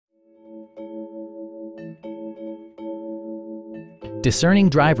Discerning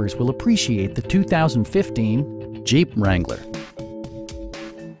drivers will appreciate the 2015 Jeep Wrangler.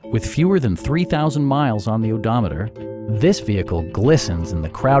 With fewer than 3,000 miles on the odometer, this vehicle glistens in the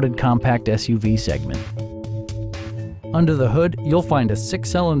crowded compact SUV segment. Under the hood, you'll find a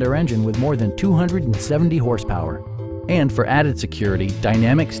 6-cylinder engine with more than 270 horsepower. And for added security,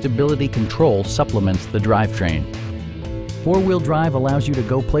 dynamic stability control supplements the drivetrain. Four-wheel drive allows you to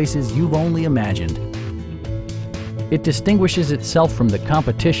go places you've only imagined. It distinguishes itself from the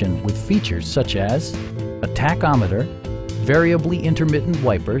competition with features such as a tachometer, variably intermittent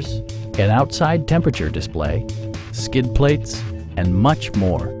wipers, an outside temperature display, skid plates, and much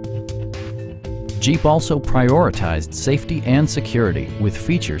more. Jeep also prioritized safety and security with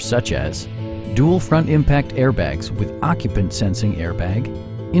features such as dual front impact airbags with occupant sensing airbag,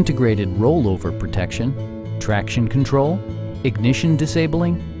 integrated rollover protection, traction control, ignition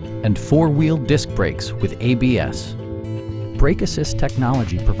disabling, and four-wheel disc brakes with ABS. Brake assist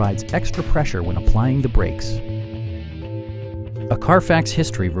technology provides extra pressure when applying the brakes. A Carfax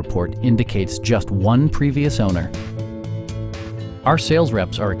history report indicates just one previous owner. Our sales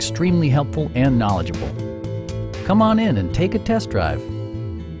reps are extremely helpful and knowledgeable. Come on in and take a test drive.